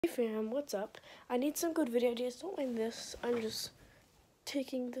Hey fam, what's up? I need some good video ideas. Don't mind this. I'm just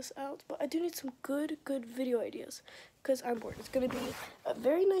taking this out. But I do need some good video ideas because I'm bored. It's going to be a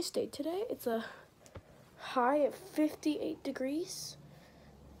very nice day today. It's a high of 58 degrees.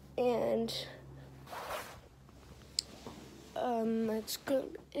 And it's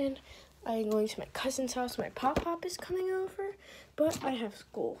good. And I'm going to my cousin's house. My pop is coming over. But I have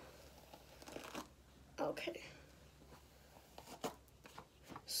school. Okay.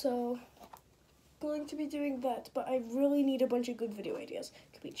 So, going to be doing that, but I really need a bunch of good video ideas.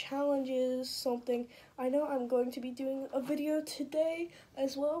 It could be challenges, something. I know I'm going to be doing a video today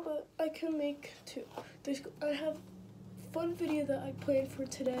as well, but I can make two. I have a fun video that I planned for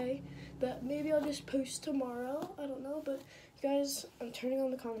today that maybe I'll just post tomorrow. I don't know, but you guys, I'm turning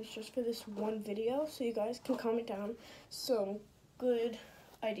on the comments just for this one video, so you guys can comment down some good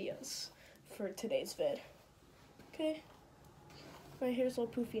ideas for today's vid. Okay? My hair's all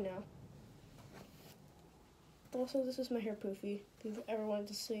poofy now. Also, this is my hair poofy. If you've ever wanted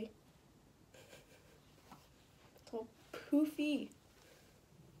to see. It's all poofy.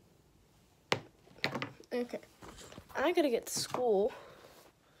 Okay. I gotta get to school.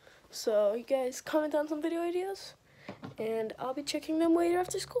 So, you guys comment down some video ideas. And I'll be checking them later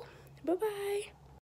after school. Bye-bye.